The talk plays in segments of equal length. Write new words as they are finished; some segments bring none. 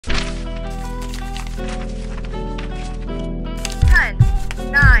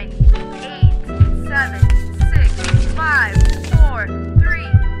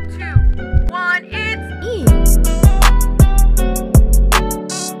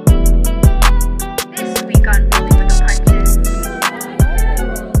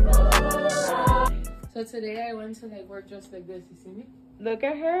today I went to like work just like this. You see me? Look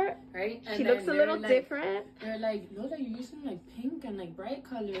at her. Right? And she looks a little different. They're like, Lola, you're using like pink and like bright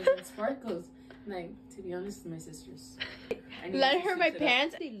colors and sparkles. Like, to be honest, my sisters. Let her, my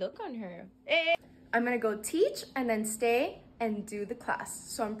parents, they look on her. I'm gonna go teach and then stay and do the class.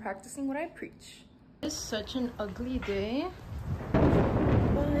 So I'm practicing what I preach. It's such an ugly day,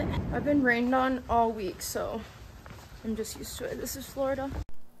 but I've been rained on all week, so I'm just used to it. This is Florida.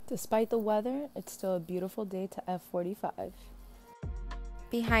 Despite the weather, it's still a beautiful day to F45.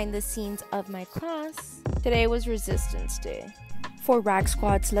 Behind the scenes of my class, today was resistance day. For rack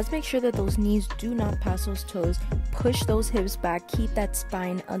squats, let's make sure that those knees do not pass those toes. Push those hips back, keep that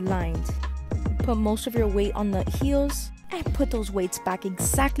spine aligned. Put most of your weight on the heels and put those weights back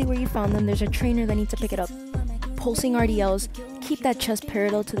exactly where you found them. There's a trainer that needs to pick it up. Pulsing RDLs, keep that chest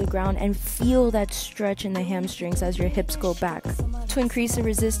parallel to the ground and feel that stretch in the hamstrings as your hips go back. To increase the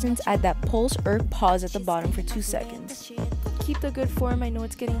resistance, add that pulse or pause at the bottom for 2 seconds. Keep the good form, I know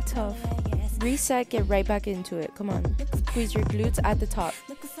it's getting tough. Reset, get right back into it, come on. Squeeze your glutes at the top.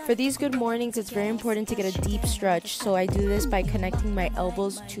 For these good mornings, it's very important to get a deep stretch, so I do this by connecting my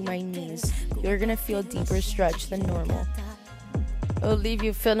elbows to my knees. You're gonna feel deeper stretch than normal. It'll leave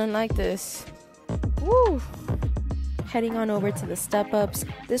you feeling like this. Woo! Heading on over to the step-ups.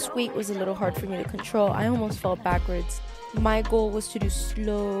 This weight was a little hard for me to control. I almost fell backwards. My goal was to do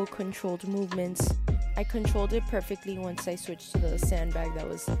slow, controlled movements. I controlled it perfectly once I switched to the sandbag that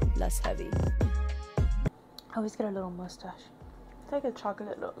was less heavy. I always get a little mustache. It's like a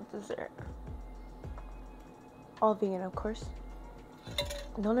chocolate little dessert. All vegan, of course.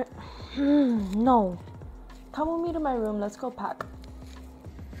 Don't let... No. Come with me to my room. Let's go pack.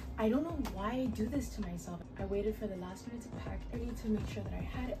 I don't know why I do this to myself. I waited for the last minute to pack. I need to make sure that I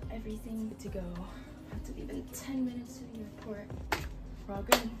had everything to go. I have to leave in 10 minutes to the airport. We're all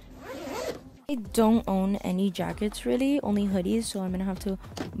good. I don't own any jackets really, only hoodies, so I'm gonna have to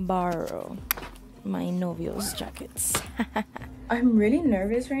borrow my novio's jackets. I'm really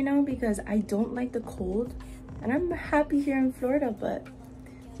nervous right now because I don't like the cold and I'm happy here in Florida, but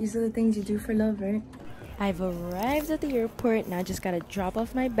these are the things you do for love, right? I've arrived at the airport and I just gotta drop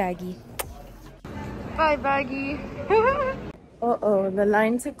off my baggie. Bye, baggie. Uh-oh, the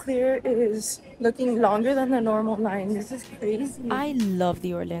line to clear is looking longer than the normal line. This is crazy. I love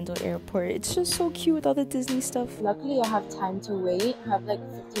the Orlando airport. It's just so cute with all the Disney stuff. Luckily, I have time to wait. I have like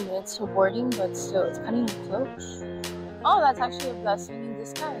 15 minutes till boarding, but still, it's kind of close. Oh, that's actually a blessing in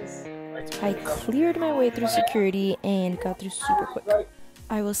disguise. I cleared my way through security and got through super quick.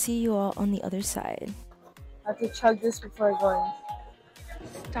 I will see you all on the other side. I have to chug this before I go in.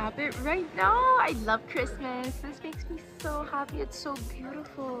 Stop it right now. I love Christmas. This makes me so happy. It's so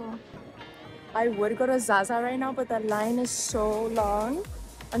beautiful. I would go to Zaza right now, but the line is so long.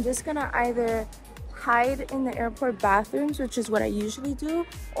 I'm just gonna either hide in the airport bathrooms, which is what I usually do,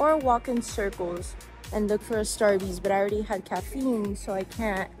 or walk in circles and look for a Starbucks, but I already had caffeine, so I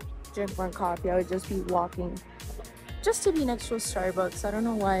can't drink more coffee. I would just be walking just to be next to a Starbucks. I don't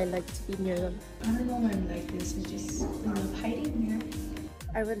know why I like to be near them. I don't know why I'm like this. I just love hiding here.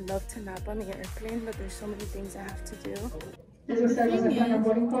 I would love to nap on the airplane, but there's so many things I have to do. The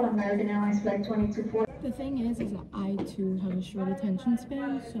thing is that I too have a short attention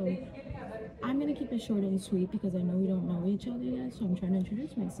span, so I'm gonna keep it short and sweet because I know we don't know each other yet, so I'm trying to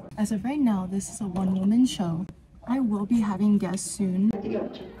introduce myself. As of right now, this is a one-woman show. I will be having guests soon.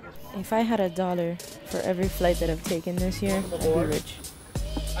 If I had $1 for every flight that I've taken this year, I'd be rich.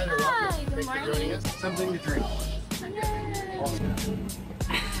 Hi, good morning. Something to drink.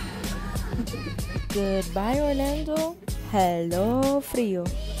 Goodbye, Orlando. Hello, frio.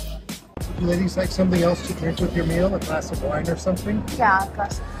 You ladies like something else to drink with your meal? A glass of wine or something? Yeah, a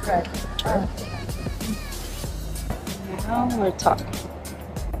glass of bread. Now we're talking.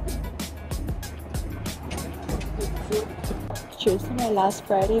 Cheers to my last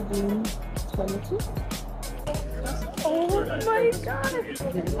Friday being 22. Oh my god,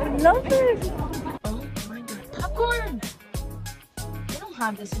 I love it. Oh my god, popcorn. They don't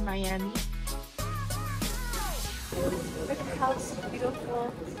have this in Miami. Look at how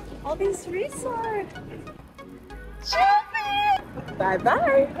beautiful all these resorts. Bye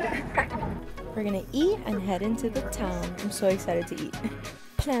bye. We're gonna eat and head into the town. I'm so excited to eat.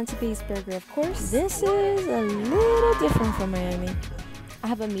 Plant-based burger, of course. This is a little different from Miami. I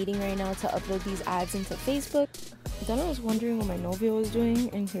have a meeting right now to upload these ads into Facebook. Then I was wondering what my novio was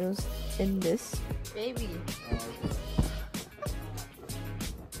doing, and he was in this. Baby.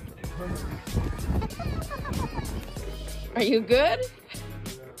 Are you good?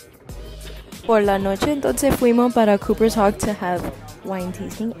 Por la noche entonces fuimos para Cooper's Hawk to have wine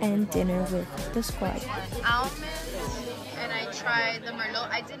tasting and dinner with the squad. Almonds, and I tried the Merlot.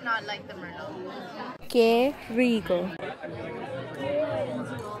 I did not like the Merlot. Que rico.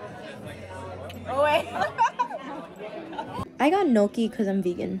 Oh wait. I got gnocchi because I'm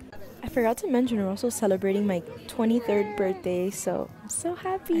vegan. I forgot to mention we're also celebrating my 23rd birthday, so I'm so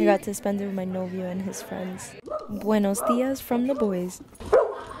happy. I got to spend it with my novio and his friends. Buenos dias from the boys.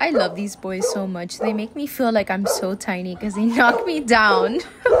 I love these boys so much. They make me feel like I'm so tiny because they knock me down.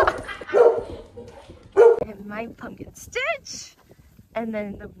 And my pumpkin stitch. And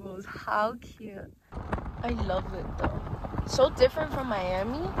then the bows. How cute. I love it though. So different from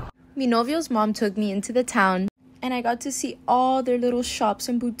Miami. Mi novio's mom took me into the town and I got to see all their little shops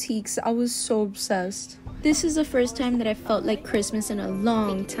and boutiques. I was so obsessed. This is the first time that I felt like Christmas in a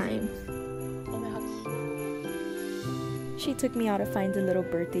long time. She took me out to find a little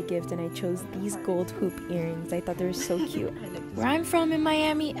birthday gift and I chose these gold hoop earrings. I thought they were so cute. Where I'm from in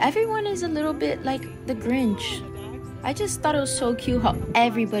Miami, everyone is a little bit like the Grinch. I just thought it was so cute how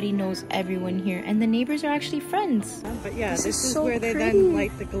everybody knows everyone here and the neighbors are actually friends. But yeah, this is so where they pretty. then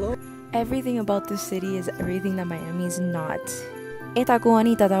light the glow. Everything about this city is everything that Miami is not. Esta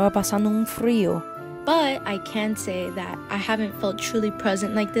cubanita estaba pasando un frío. But I can say that I haven't felt truly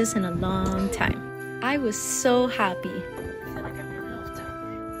present like this in a long time. I was so happy.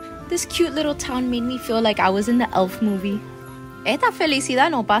 This cute little town made me feel like I was in the Elf movie. Esta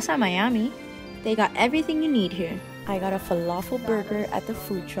felicidad no pasa en Miami. They got everything you need here. I got a falafel burger at the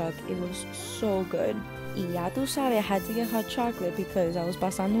food truck. It was so good. Y ya tú sabes, I had to get hot chocolate because I was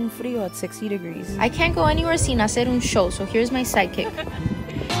pasando un frío at 60 degrees. I can't go anywhere sin hacer un show, so here's my sidekick.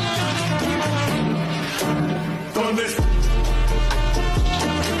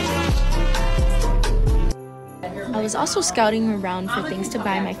 I was also scouting around for things to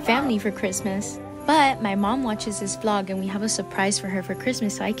buy my family for Christmas. But my mom watches this vlog and we have a surprise for her for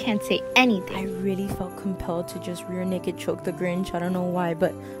Christmas, so I can't say anything. I really felt compelled to just rear naked choke the Grinch. I don't know why,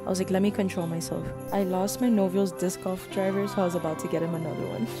 but I was like, let me control myself. I lost my novio's disc golf driver, so I was about to get him another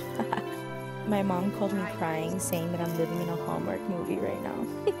one. My mom called me crying, saying that I'm living in a Hallmark movie right now.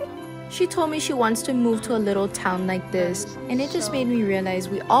 She told me she wants to move to a little town like this, and it just made me realize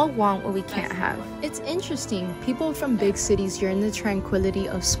we all want what we can't have. It's interesting. People from big cities yearn the tranquility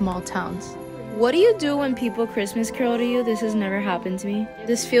of small towns. What do you do when people Christmas carol to you? This has never happened to me.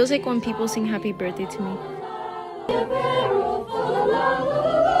 This feels like when people sing happy birthday to me.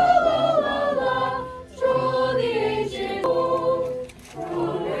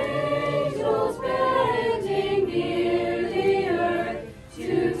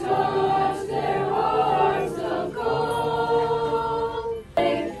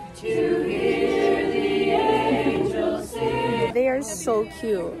 They are so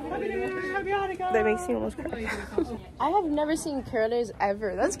cute. That makes me almost cry. I have never seen carolers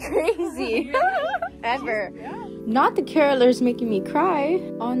ever. That's crazy. Ever. Not the carolers making me cry.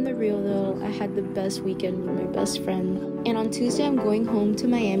 On the real though, I had the best weekend with my best friend. And on Tuesday, I'm going home to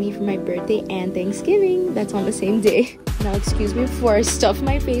Miami for my birthday and Thanksgiving. That's on the same day. Now excuse me before I stuff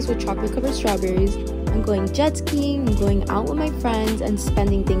my face with chocolate covered strawberries. I'm going jet skiing, I'm going out with my friends, and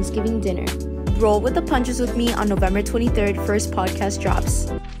spending Thanksgiving dinner. Roll with the punches with me on November 23rd, first podcast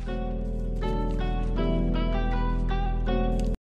drops.